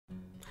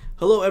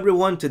Hello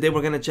everyone, today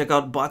we're going to check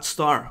out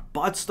BotStar.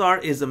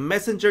 BotStar is a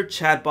messenger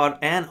chatbot,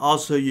 and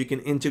also you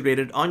can integrate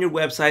it on your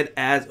website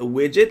as a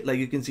widget like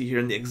you can see here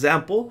in the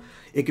example.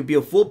 It could be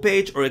a full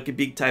page or it could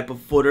be type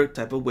of footer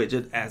type of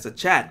widget as a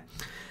chat.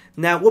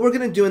 Now what we're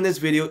going to do in this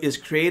video is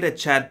create a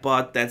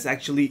chatbot that's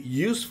actually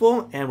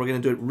useful, and we're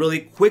going to do it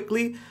really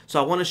quickly.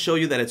 So I want to show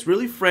you that it's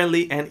really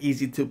friendly and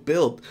easy to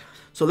build.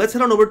 So let's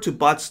head on over to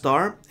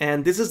BotStar,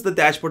 and this is the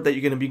dashboard that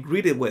you're going to be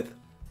greeted with.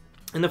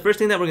 And the first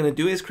thing that we're going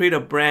to do is create a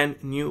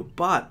brand new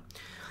bot.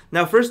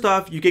 Now, first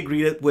off, you get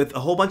greeted with a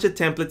whole bunch of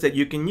templates that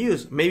you can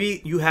use.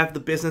 Maybe you have the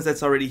business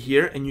that's already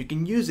here and you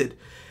can use it.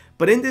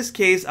 But in this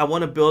case, I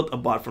want to build a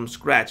bot from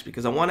scratch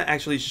because I want to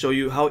actually show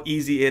you how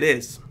easy it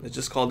is. Let's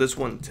just call this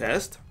one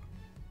test.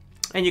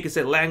 And you can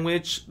set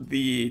language,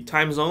 the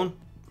time zone,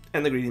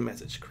 and the greeting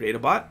message. Create a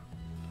bot.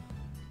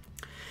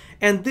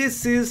 And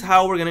this is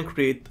how we're going to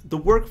create the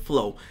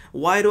workflow.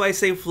 Why do I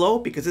say flow?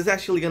 Because it's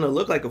actually going to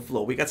look like a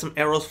flow. We got some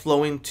arrows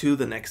flowing to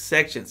the next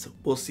sections.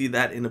 We'll see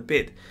that in a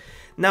bit.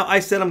 Now, I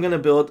said I'm going to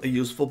build a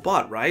useful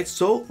bot, right?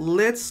 So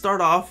let's start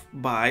off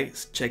by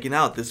checking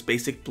out this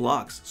basic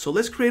blocks. So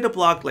let's create a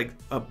block like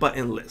a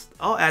button list.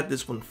 I'll add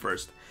this one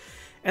first.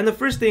 And the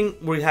first thing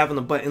we have on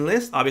the button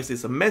list, obviously,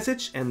 is a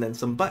message and then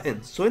some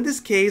buttons. So in this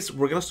case,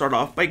 we're going to start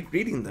off by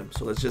greeting them.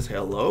 So let's just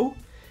hello.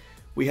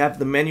 We have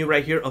the menu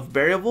right here of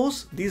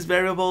variables. These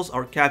variables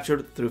are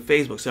captured through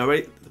Facebook. So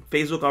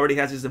Facebook already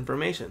has this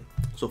information.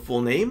 So full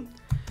name,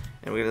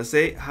 and we're gonna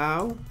say,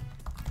 how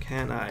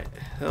can I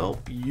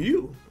help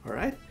you? All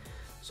right.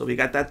 So we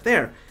got that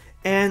there.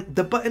 And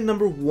the button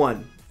number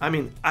one, I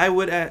mean,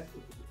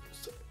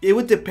 it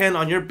would depend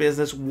on your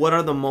business. What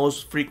are the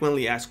most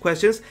frequently asked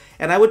questions?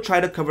 And I would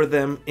try to cover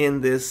them in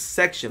this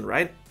section,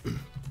 right?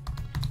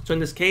 So in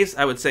this case,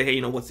 I would say,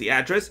 hey, what's the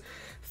address?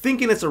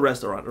 Thinking it's a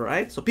restaurant,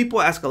 right? So people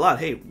ask a lot,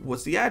 hey,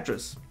 what's the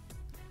address?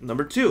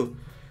 Number two,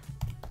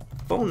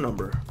 phone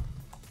number.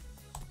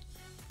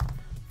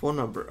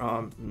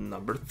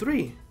 Number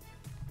three,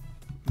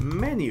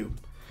 menu.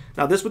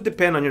 Now this would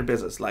depend on your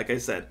business, like I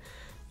said.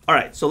 All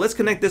right, so let's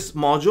connect this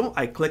module.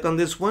 I click on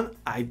this one,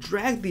 I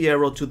drag the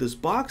arrow to this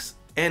box,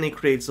 and it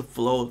creates a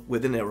flow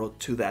with an arrow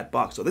to that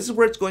box. So this is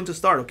where it's going to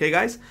start, okay,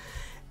 guys?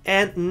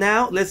 And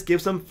now let's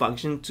give some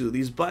function to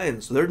these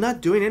buttons. So they're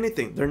not doing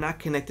anything. They're not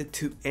connected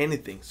to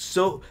anything.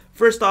 So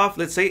first off,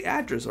 let's say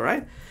address, all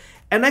right?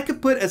 And I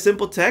could put a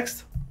simple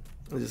text.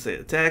 Let's just say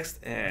the text,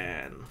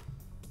 and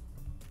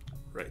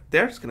right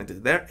there, it's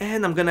connected there.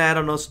 And I'm gonna add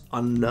on us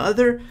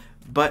another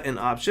button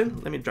option.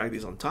 Let me drag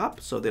these on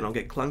top so they don't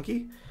get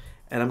clunky.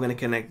 And I'm gonna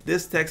connect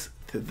this text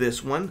to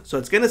this one. So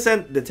it's gonna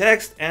send the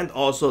text and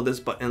also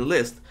this button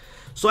list.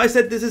 So I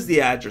said this is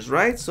the address,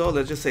 right? So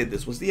let's just say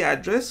this was the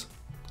address.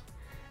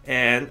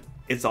 And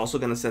it's also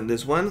going to send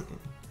this one.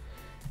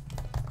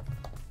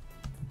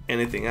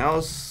 Anything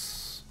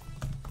else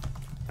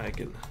I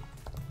can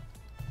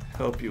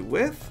help you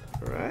with?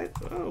 All right.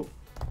 Oh,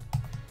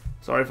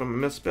 sorry for my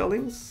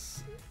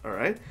misspellings. All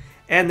right.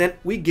 And then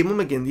we give them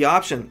again the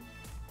option.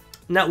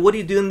 Now, what do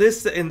you do in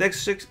this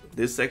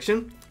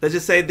section? Let's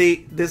just say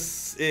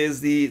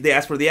they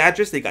asked for the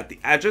address. They got the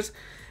address.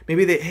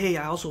 Maybe hey,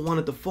 I also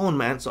wanted the phone,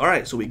 man. So all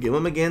right. So we give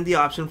them again the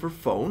option for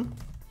phone.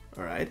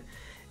 All right.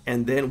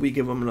 And then we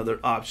give them another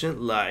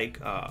option like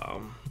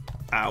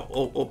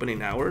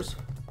opening hours.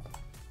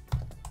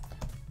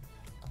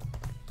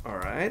 All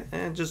right,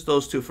 and just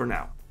those two for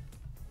now.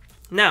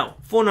 Now,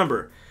 phone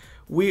number.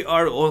 We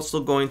are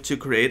also going to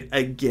create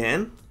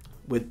again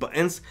with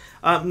buttons.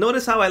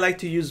 Notice how I like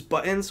to use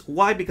buttons.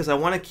 Why? Because I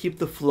want to keep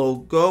the flow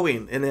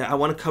going and I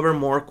want to cover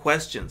more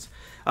questions.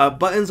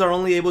 Buttons are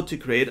only able to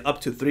create up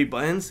to 3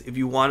 buttons. If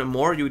you wanted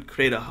more, you would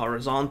create a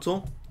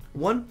horizontal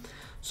one.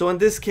 So in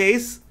this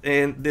case,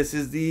 and this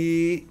is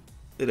the,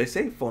 did I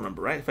say phone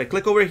number, right? If I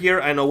click over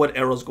here, I know what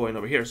arrow's going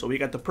over here. So we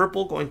got the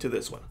purple going to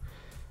this one.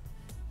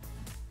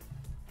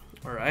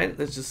 All right,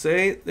 let's just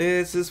say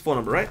this is phone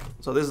number, right?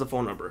 So this is the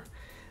phone number.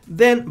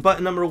 Then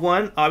button number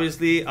 1,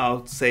 obviously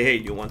I'll say, hey,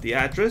 you want the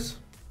address?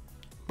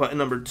 Button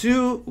number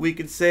 2, we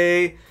could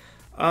say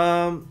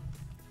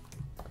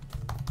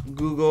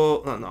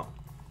Google,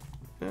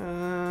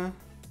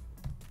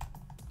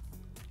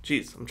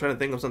 geez, I'm trying to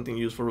think of something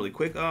useful really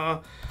quick.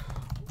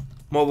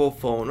 Mobile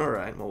phone, all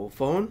right, mobile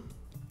phone.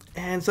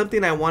 And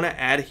something I want to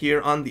add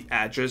here on the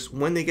address,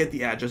 when they get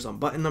the address on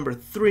button number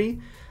 3,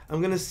 I'm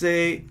gonna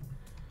say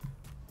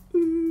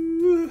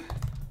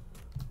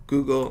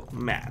Google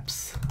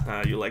Maps.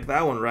 You like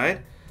that one,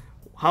 right?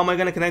 How am I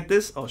gonna connect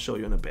this? I'll show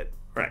you in a bit.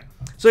 All right,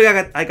 so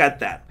I got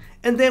that.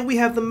 And then we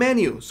have the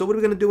menu. So what are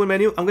we gonna do in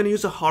menu? I'm gonna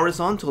use a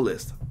horizontal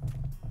list.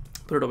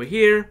 Put it over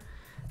here.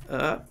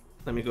 Let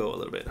me go a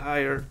little bit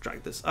higher,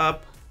 drag this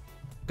up.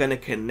 Gonna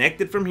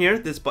connect it from here.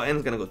 This button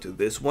is gonna go to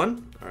this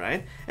one. All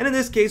right, and in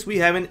this case we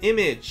have an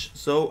image,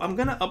 so I'm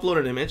gonna upload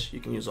an image.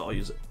 You can use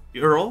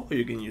URL or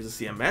you can use a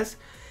CMS,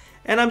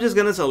 and I'm just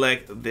gonna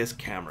select this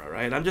camera,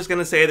 right? I'm just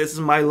gonna say this is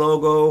my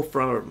logo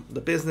from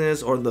the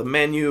business or the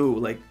menu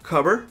like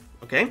cover,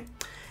 okay?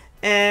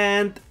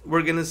 And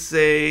we're gonna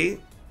say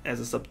as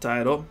a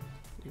subtitle,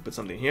 you put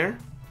something here,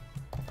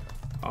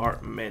 our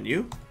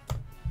menu.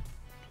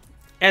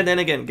 And then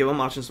again, give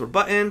them options for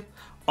button.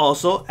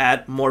 Also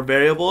add more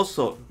variables.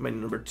 So menu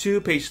number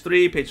 2, page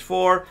 3, page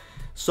 4,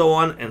 so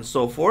on and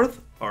so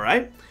forth. All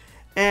right.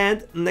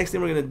 And next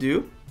thing we're going to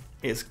do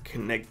is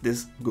connect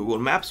this Google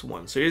Maps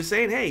one. So you're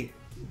saying, hey,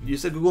 you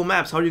said Google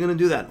Maps, how are you going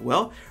to do that?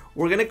 Well,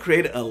 we're going to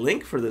create a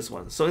link for this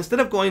one. So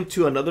instead of going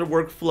to another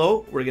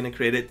workflow, we're going to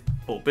create it,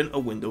 open a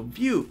window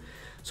view.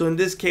 So in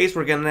this case,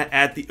 we're going to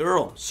add the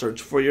URL,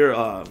 search for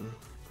your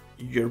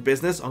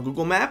business on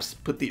Google Maps,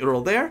 put the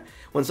URL there.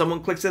 When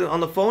someone clicks it on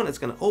the phone, it's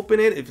going to open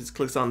it. If it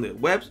clicks on the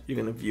web, you're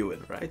going to view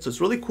it, right? So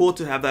it's really cool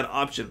to have that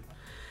option.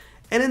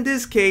 And in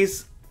this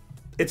case,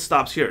 it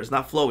stops here. It's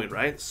not flowing,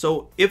 right?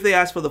 So if they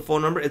ask for the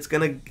phone number, it's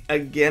going to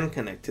again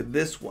connect to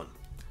this one.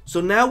 So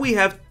now we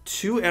have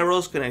 2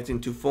 arrows connecting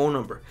to phone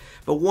number.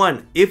 But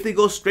one, if they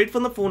go straight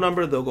from the phone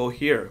number, they'll go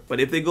here. But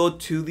if they go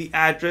to the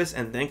address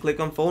and then click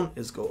on phone,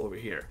 it's go over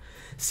here.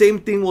 Same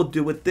thing we'll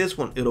do with this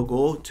one. It'll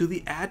go to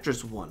the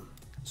address one.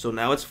 So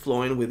now it's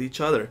flowing with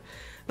each other.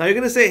 Now you're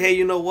going to say, hey,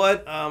 you know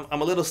what?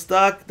 I'm a little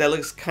stuck. That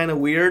looks kind of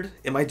weird.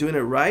 Am I doing it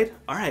right?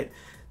 All right.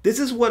 This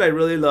is what I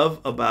really love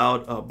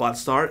about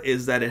BotStar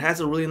is that it has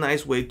a really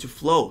nice way to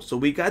flow. So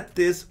we got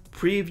this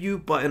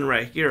preview button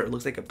right here. It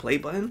looks like a play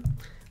button.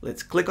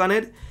 Let's click on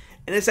it.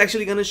 And it's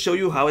actually going to show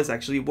you how it's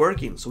actually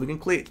working. So we can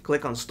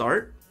click on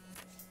start.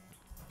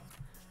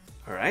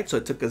 All right. So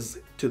it took us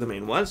to the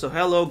main one. So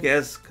hello,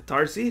 guest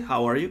Katarsi.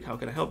 How are you? How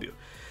can I help you?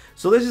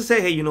 So let's just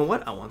say, hey, you know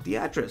what? I want the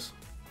address.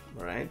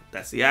 All right.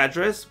 That's the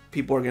address.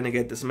 People are going to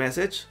get this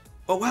message.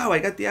 Oh, wow. I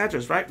got the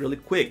address, right? Really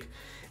quick.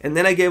 And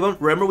then I gave them,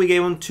 remember we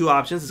gave them 2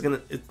 options.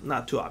 It's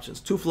not 2 options,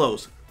 2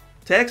 flows,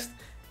 text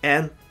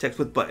and text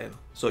with button.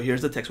 So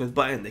here's the text with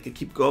button. They could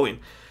keep going.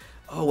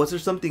 Oh, was there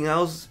something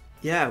else?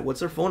 Yeah,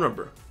 what's their phone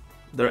number?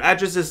 Their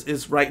address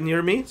is right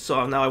near me.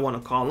 So now I want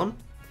to call them.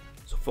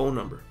 So phone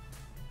number.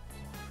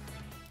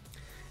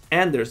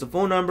 And there's the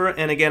phone number.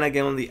 And again, I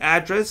give them the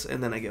address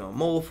and then I give them a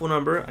mobile phone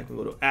number. I can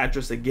go to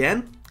address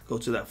again, go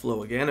to that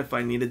flow again if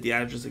I needed the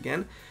address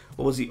again.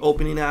 What was the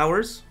opening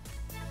hours?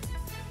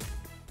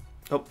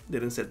 Oh,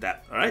 didn't set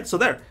that. All right, so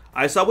there.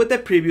 I saw with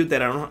that preview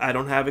that I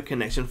don't have a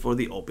connection for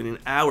the opening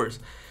hours.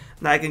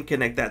 Now I can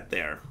connect that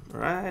there. All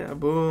right,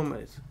 boom,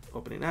 it's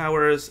opening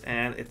hours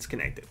and it's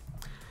connected.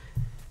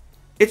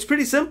 It's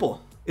pretty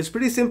simple. It's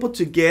pretty simple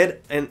to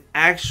get an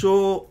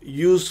actual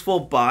useful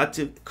bot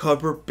to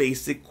cover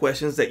basic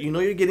questions that you know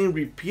you're getting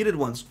repeated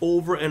ones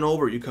over and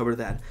over. You cover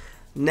that.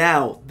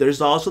 Now, there's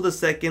also the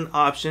second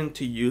option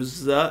to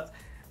use the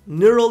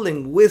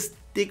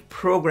neuro-linguistic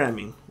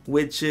programming,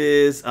 which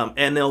is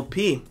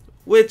NLP,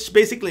 which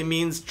basically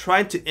means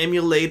trying to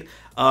emulate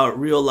a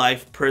real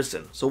life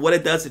person. So what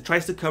it does, it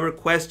tries to cover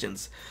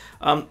questions.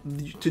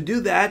 To do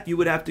that, you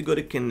would have to go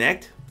to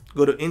connect,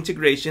 go to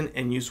integration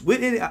and use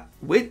with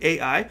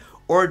AI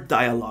or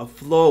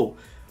Dialogflow.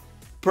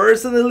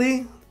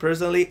 Personally,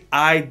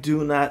 I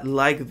do not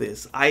like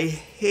this. I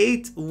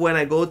hate when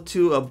I go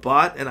to a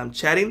bot and I'm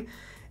chatting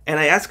and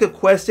I ask a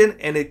question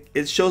and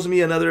it shows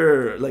me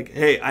another, like,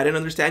 hey, I didn't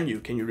understand you.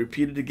 Can you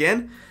repeat it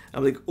again?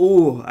 I'm like,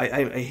 oh,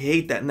 I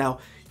hate that. Now,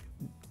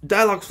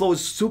 Dialogflow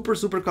is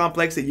super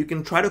complex that you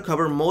can try to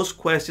cover most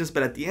questions,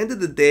 but at the end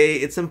of the day,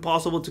 it's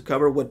impossible to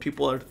cover what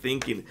people are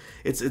thinking.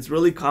 It's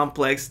really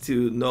complex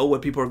to know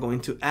what people are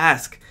going to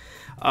ask.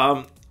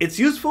 It's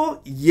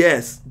useful,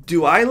 yes.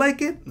 Do I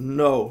like it?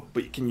 No.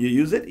 But can you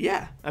use it?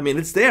 Yeah. I mean,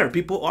 it's there.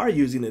 People are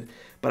using it.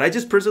 But I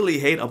just personally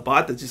hate a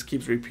bot that just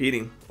keeps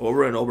repeating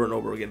over and over and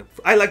over again.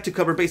 I like to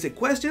cover basic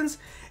questions,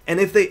 and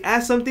if they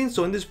ask something,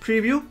 so in this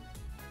preview,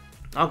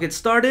 I'll get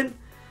started.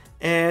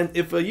 And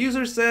if a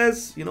user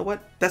says, you know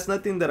what, that's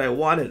nothing that I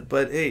wanted,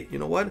 but hey, you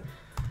know what,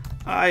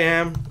 I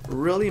am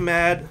really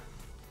mad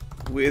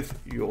with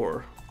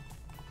your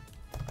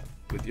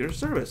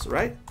service,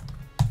 right?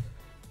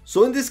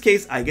 So in this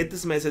case, I get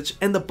this message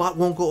and the bot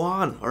won't go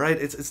on, all right?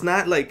 It's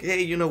not like,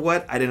 hey, you know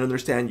what, I didn't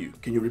understand you.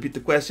 Can you repeat the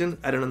question?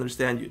 I didn't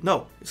understand you.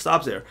 No, it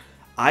stops there.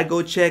 I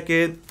go check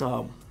it,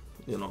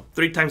 you know,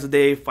 3 times a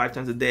day, 5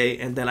 times a day,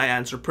 and then I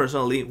answer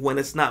personally when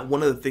it's not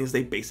one of the things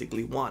they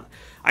basically want.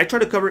 I try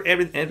to cover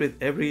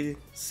every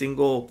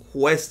single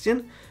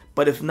question,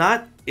 but if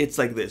not, it's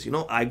like this, you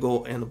know, I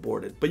go and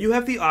abort it. But you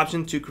have the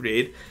option to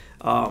create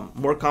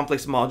more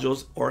complex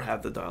modules or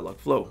have the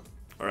Dialogflow,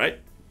 all right?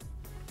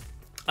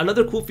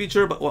 Another cool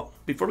feature, but well,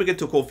 before we get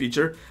to a cool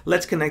feature,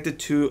 let's connect it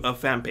to a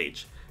fan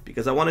page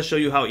because I want to show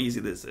you how easy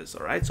this is,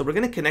 all right? So we're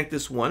going to connect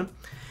this one.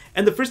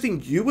 And the first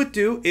thing you would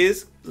do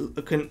is,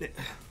 connect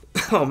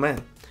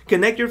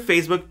your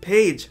Facebook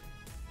page.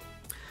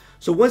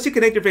 So once you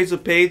connect your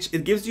Facebook page,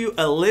 it gives you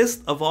a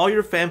list of all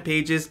your fan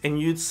pages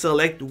and you'd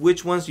select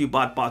which ones you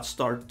bought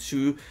BotStar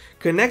to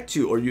connect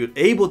to or you're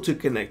able to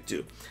connect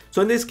to.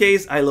 So in this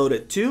case, I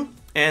loaded 2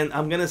 and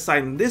I'm going to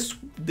assign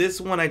this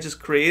one I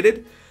just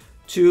created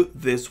to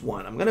this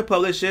one. I'm going to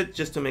publish it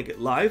just to make it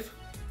live.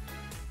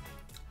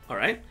 All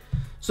right.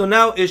 So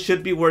now it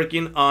should be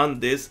working on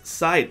this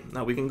side.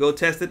 Now we can go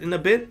test it in a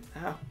bit.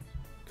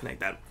 Connect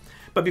that.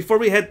 But before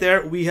we head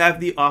there, we have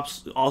the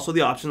also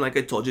the option, like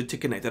I told you, to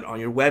connect it on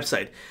your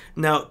website.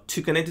 Now,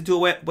 to connect it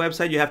to a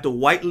website, you have to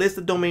whitelist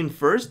the domain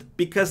first,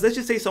 because let's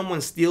just say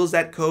someone steals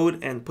that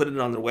code and put it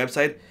on their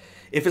website.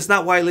 If it's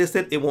not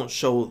whitelisted, it won't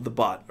show the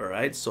bot, all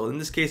right? So in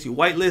this case, you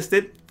whitelist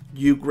it,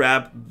 you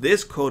grab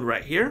this code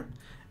right here,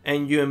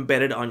 and you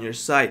embed it on your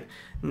site.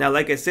 Now,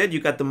 like I said, you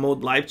got the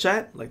mode live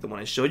chat, like the one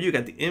I showed you. You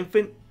got the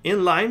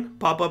inline,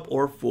 pop-up,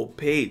 or full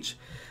page.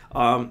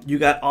 You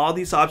got all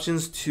these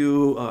options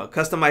to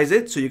customize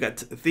it. So you got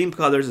theme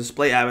colors,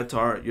 display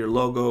avatar, your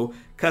logo,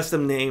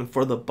 custom name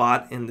for the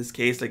bot in this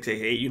case. Like say,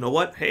 hey, you know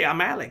what? Hey,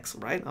 I'm Alex,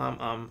 right?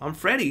 I'm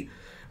Freddy.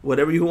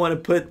 Whatever you want to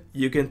put,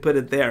 you can put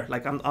it there.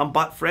 Like I'm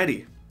bot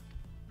Freddy.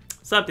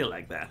 Something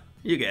like that.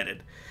 You get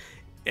it.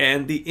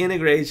 And the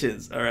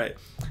integrations. All right.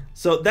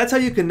 So that's how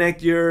you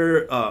connect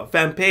your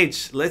fan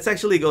page. Let's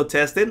actually go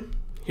test it.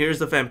 Here's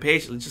the fan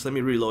page. Let me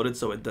reload it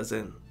so it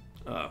doesn't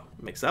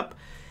mix up.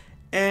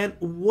 And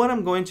what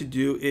I'm going to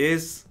do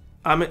is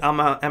I'm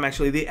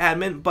actually the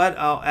admin, but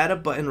I'll add a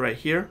button right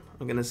here.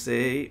 I'm gonna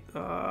say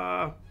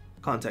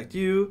contact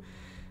you.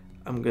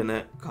 I'm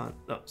gonna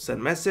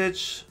send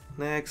message.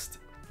 Next,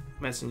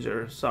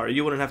 messenger. Sorry,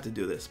 you wouldn't have to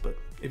do this, but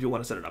if you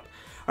want to set it up.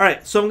 All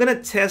right, so I'm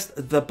gonna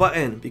test the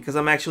button because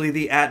I'm actually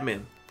the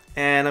admin,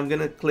 and I'm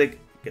gonna click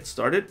get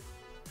started.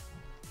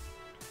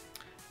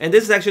 And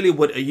this is actually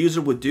what a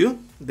user would do.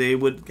 They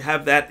would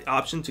have that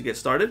option to get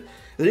started.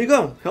 There you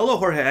go. Hello,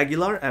 Jorge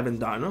Aguilar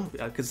Avendano,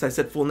 because I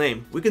said full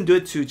name. We can do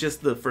it to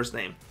just the first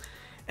name.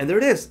 And there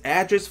it is,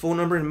 address, phone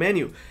number, and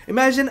menu.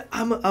 Imagine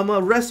I'm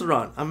a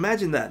restaurant.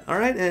 Imagine that, all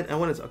right? And I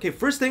want to, okay,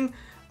 first thing,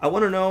 I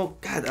want to know,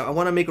 God, I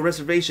want to make a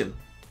reservation.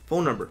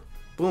 Phone number,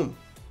 boom.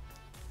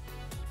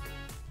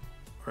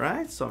 All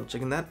right, so I'm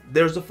checking that.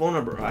 There's the phone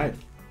number, all right?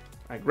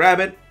 I grab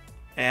it,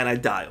 and I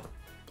dial,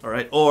 all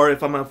right? Or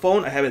if I'm on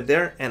phone, I have it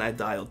there, and I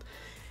dialed.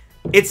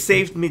 It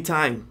saved me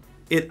time.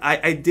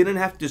 I didn't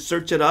have to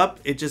search it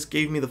up. It just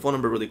gave me the phone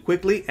number really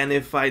quickly. And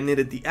if I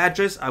needed the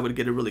address, I would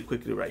get it really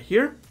quickly right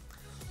here.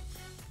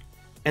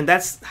 And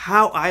that's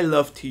how I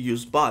love to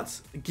use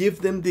bots.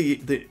 Give them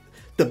the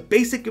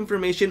basic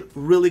information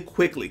really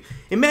quickly.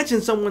 Imagine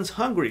someone's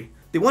hungry.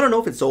 They want to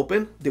know if it's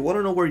open. They want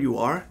to know where you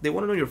are. They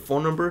want to know your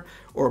phone number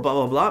or blah,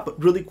 blah, blah,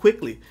 but really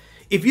quickly.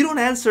 If you don't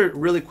answer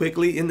really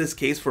quickly, in this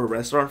case for a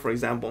restaurant, for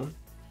example,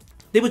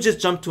 they would just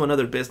jump to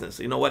another business.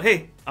 You know what?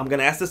 Hey, I'm going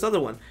to ask this other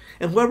one.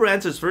 And whoever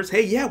answers first,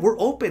 hey, yeah, we're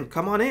open.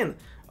 Come on in.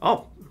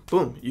 Oh,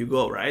 boom, you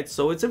go, right?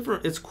 So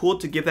it's cool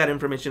to give that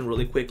information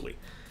really quickly.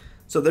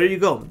 So there you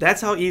go.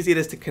 That's how easy it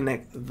is to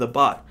connect the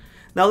bot.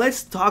 Now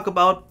let's talk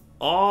about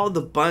all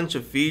the bunch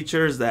of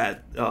features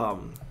that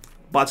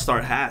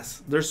BotStar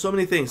has. There's so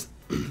many things.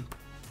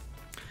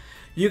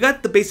 You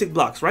got the basic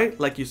blocks, right?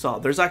 Like you saw,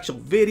 there's actual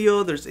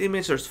video, there's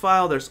image, there's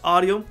file, there's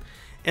audio.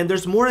 And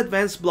there's more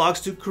advanced blocks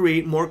to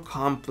create more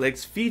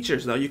complex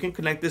features. Now you can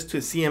connect this to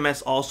a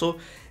CMS also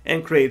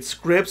and create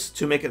scripts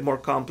to make it more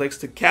complex,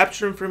 to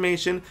capture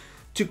information,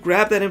 to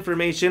grab that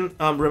information.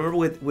 Remember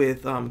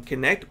with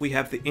Connect, we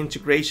have the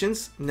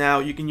integrations. Now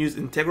you can use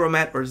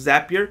Integromat or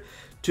Zapier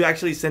to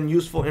actually send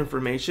useful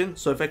information.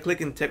 So if I click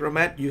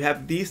Integromat, you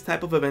have these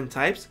type of event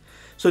types.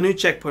 So new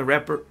checkpoint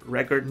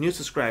record, new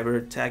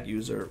subscriber, tag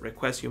user,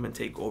 request human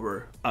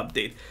takeover,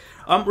 update.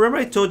 Remember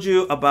I told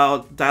you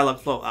about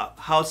Dialogflow,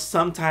 how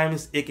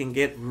sometimes it can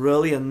get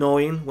really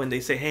annoying when they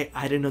say, hey,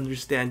 I didn't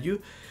understand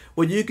you.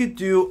 Well, you could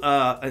do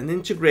an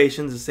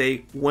integration to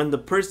say when the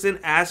person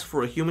asks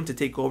for a human to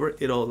take over,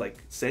 it'll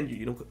like send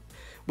you,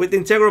 with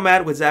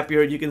Integromat, with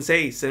Zapier, you can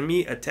say, send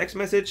me a text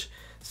message,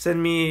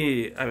 send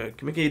me,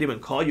 we can even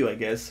call you, I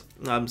guess,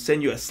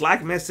 send you a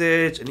Slack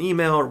message, an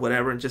email or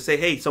whatever, and just say,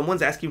 hey,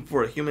 someone's asking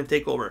for a human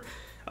takeover,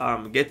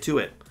 get to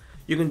it.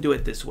 You can do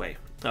it this way.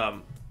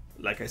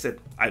 Like I said,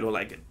 I don't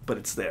like it, but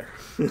it's there.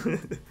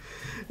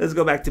 Let's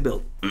go back to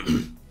build.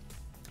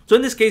 So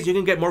in this case, you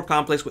can get more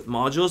complex with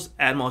modules,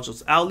 add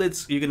modules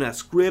outlets. You can add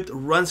script,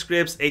 run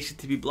scripts,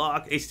 HTTP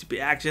block, HTTP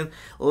action,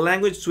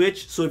 language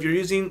switch. So if you're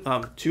using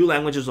two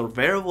languages or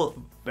variable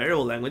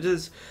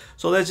languages,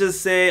 so let's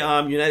just say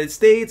United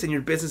States and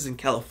your business in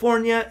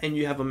California, and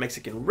you have a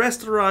Mexican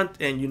restaurant,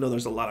 and you know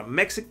there's a lot of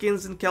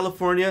Mexicans in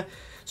California.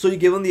 So you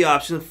give them the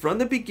option from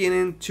the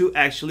beginning to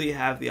actually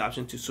have the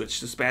option to switch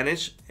to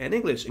Spanish and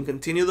English and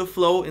continue the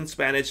flow in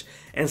Spanish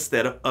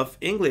instead of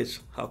English.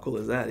 How cool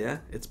is that? Yeah,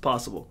 it's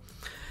possible.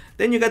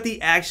 Then you got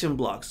the action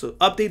block. So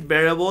update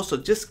variable. So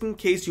just in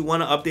case you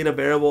want to update a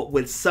variable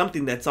with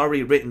something that's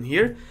already written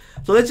here.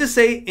 So let's just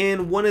say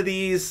in one of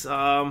these,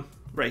 right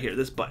here,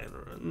 this button.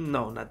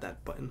 No, not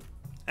that button.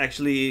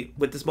 Actually,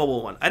 with this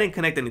mobile one, I didn't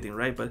connect anything,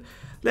 right? But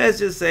let's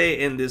just say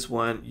in this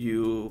one,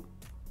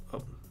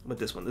 with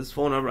this one, this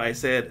phone number, I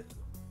said,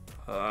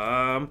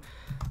 I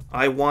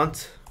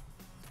want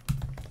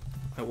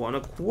a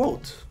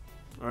quote,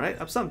 all right,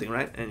 of something,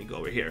 right? And you go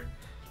over here.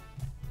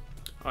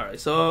 All right,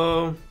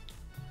 so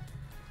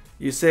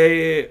you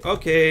say,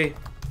 okay,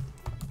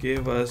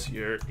 give us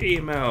your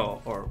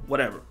email or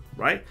whatever,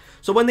 right?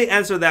 So when they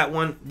answer that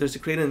one, there's to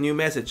create a new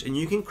message, and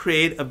you can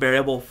create a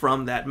variable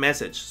from that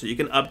message. So you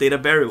can update a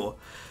variable.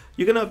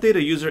 You can update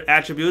a user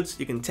attributes.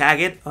 You can tag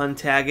it,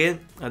 untag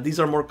it. These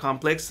are more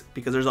complex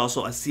because there's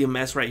also a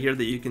CMS right here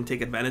that you can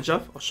take advantage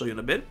of. I'll show you in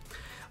a bit.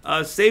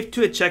 Save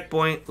to a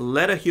checkpoint,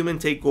 let a human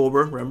take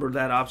over. Remember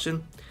that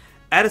option.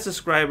 Add a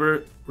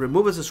subscriber,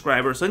 remove a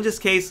subscriber. So in this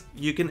case,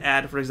 you can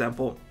add, for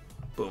example,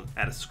 boom,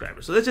 add a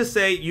subscriber. So let's just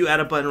say you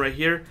add a button right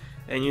here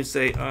and you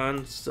say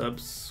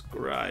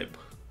unsubscribe,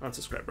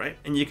 right?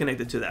 And you connect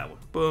it to that one.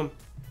 Boom.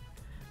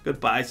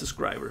 Goodbye,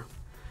 subscriber.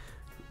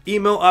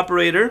 Email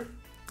operator.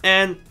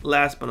 And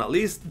last but not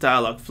least,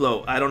 dialog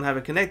flow. I don't have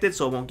it connected,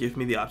 so it won't give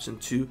me the option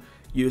to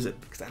use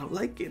it because I don't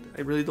like it.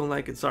 I really don't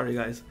like it. Sorry,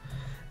 guys.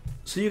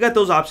 So you got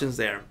those options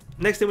there.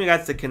 Next thing we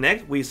got to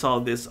connect, we saw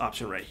this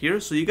option right here.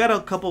 So you got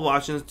a couple of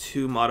options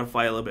to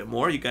modify a little bit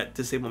more. You got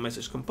disable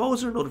message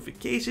composer,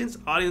 notifications,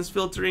 audience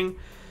filtering.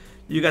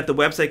 You got the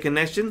website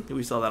connection.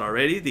 We saw that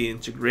already. The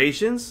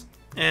integrations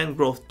and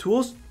growth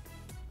tools.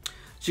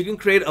 So you can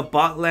create a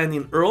bot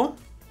landing URL.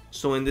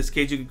 So in this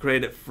case, you can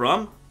create it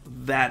from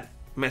that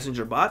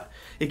messenger bot.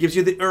 It gives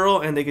you the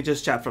URL and they can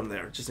just chat from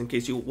there, just in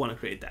case you want to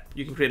create that.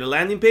 You can create a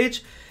landing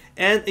page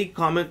and a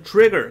comment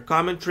trigger.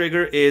 Comment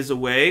trigger is a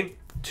way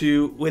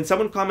to, when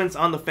someone comments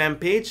on the fan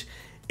page,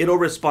 it'll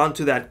respond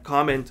to that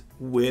comment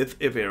with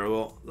a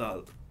variable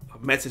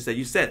message that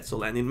you set. So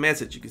landing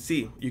message, you can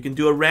see, you can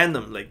do a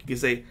random, like you can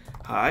say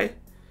hi,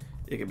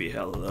 it can be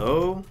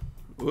hello,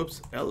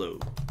 whoops, hello,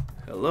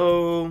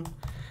 hello.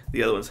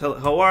 The other one's hello,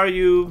 how are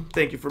you?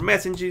 Thank you for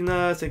messaging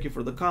us. Thank you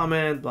for the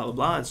comment, blah, blah,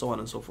 blah, and so on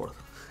and so forth.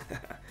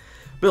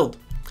 Build.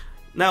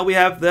 Now we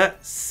have the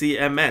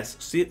CMS.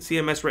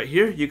 CMS right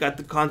here, you got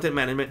the content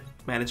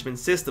management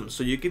system.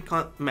 So you can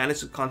manage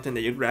the content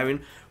that you're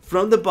grabbing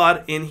from the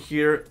bot in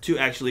here to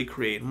actually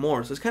create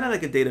more. So it's kind of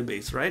like a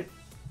database, right?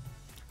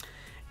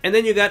 And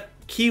then you got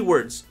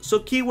keywords. So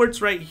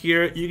keywords right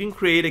here, you can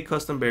create a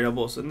custom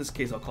variable. So in this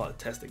case, I'll call it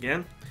test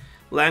again.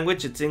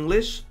 Language, it's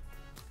English.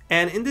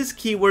 And in this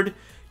keyword,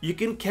 you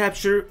can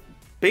capture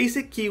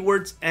basic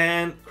keywords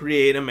and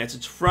create a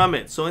message from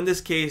it. So in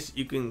this case,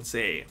 you can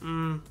say,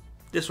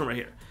 this one right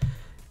here.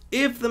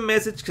 If the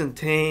message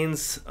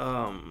contains,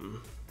 I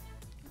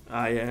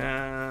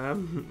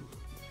am,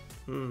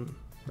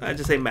 I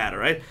just say mad,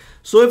 right?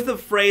 So if the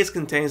phrase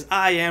contains,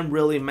 I am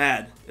really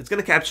mad, it's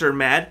gonna capture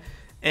mad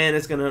and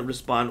it's gonna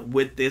respond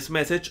with this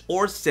message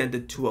or send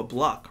it to a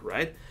block,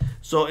 right?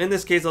 So in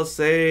this case, I'll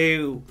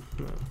say,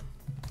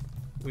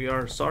 we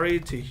are sorry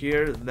to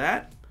hear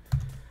that.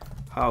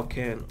 How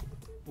can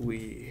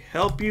we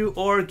help you,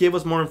 or give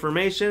us more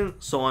information,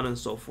 so on and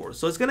so forth.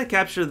 So it's going to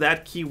capture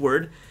that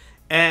keyword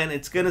and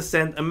it's going to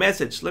send a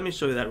message. Let me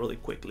show you that really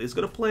quickly. It's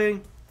going to play.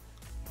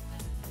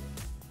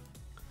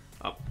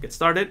 Oh, get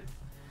started.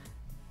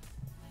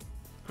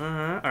 All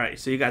right,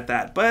 so you got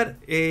that. But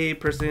a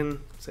person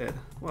said,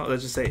 well,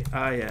 let's just say,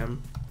 I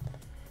am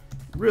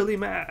really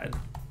mad.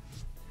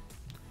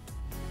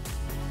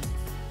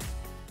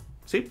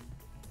 See,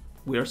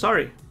 we are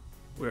sorry.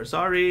 We are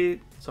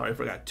sorry. Sorry, I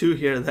forgot to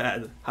hear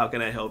that. How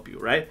can I help you,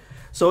 right?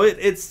 So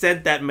it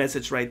sent that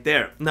message right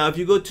there. Now, if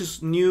you go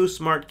to new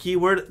smart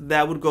keyword,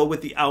 that would go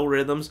with the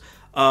algorithms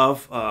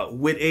of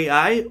with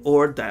AI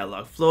or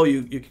dialog flow.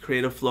 You can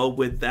create a flow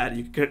with that.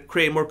 You can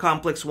create more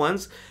complex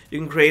ones. You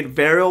can create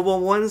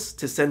variable ones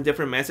to send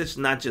different message,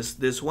 not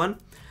just this one.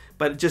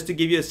 But just to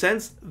give you a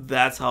sense,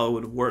 that's how it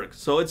would work.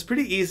 So it's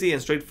pretty easy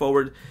and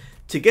straightforward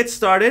to get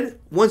started.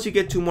 Once you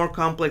get to more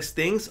complex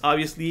things,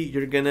 obviously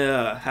you're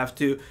gonna have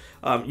to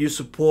use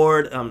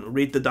support,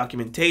 read the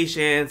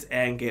documentations,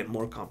 and get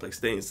more complex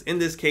things. In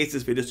this case,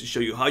 this video is to show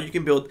you how you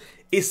can build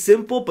a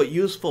simple but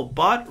useful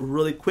bot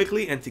really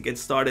quickly and to get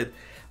started.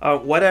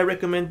 What I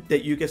recommend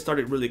that you get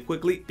started really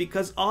quickly,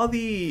 because all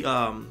the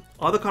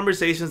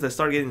conversations that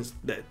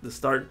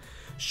start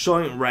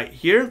showing right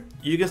here,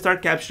 you can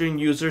start capturing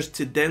users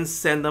to then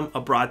send them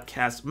a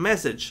broadcast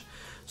message.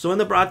 So in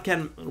the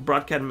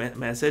broadcast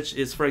message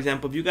is, for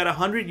example, if you got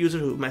 100 users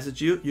who message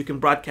you, you can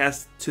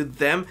broadcast to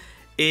them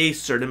a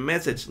certain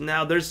message.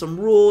 Now there's some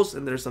rules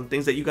and there's some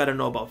things that you got to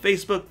know about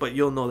Facebook, but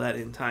you'll know that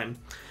in time.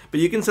 But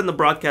you can send the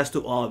broadcast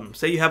to all of them.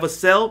 Say you have a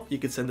sale, you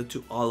can send it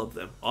to all of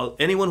them.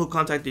 Anyone who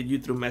contacted you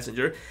through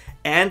Messenger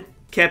and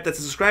kept that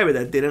subscriber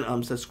that didn't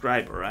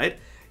unsubscribe, all right?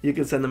 You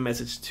can send a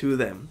message to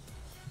them.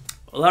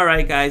 Well, all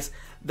right, guys,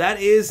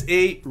 that is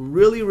a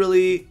really,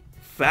 really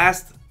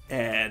fast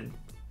and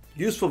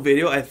useful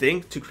video, I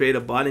think, to create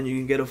a bot, and you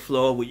can get a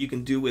flow of what you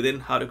can do within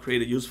how to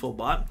create a useful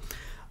bot.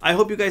 I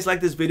hope you guys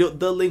like this video.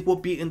 The link will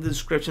be in the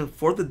description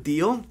for the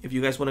deal. If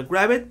you guys want to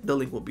grab it, the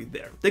link will be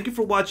there. Thank you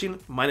for watching.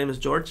 My name is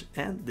George,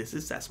 and this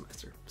is SaaS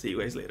Master. See you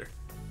guys later.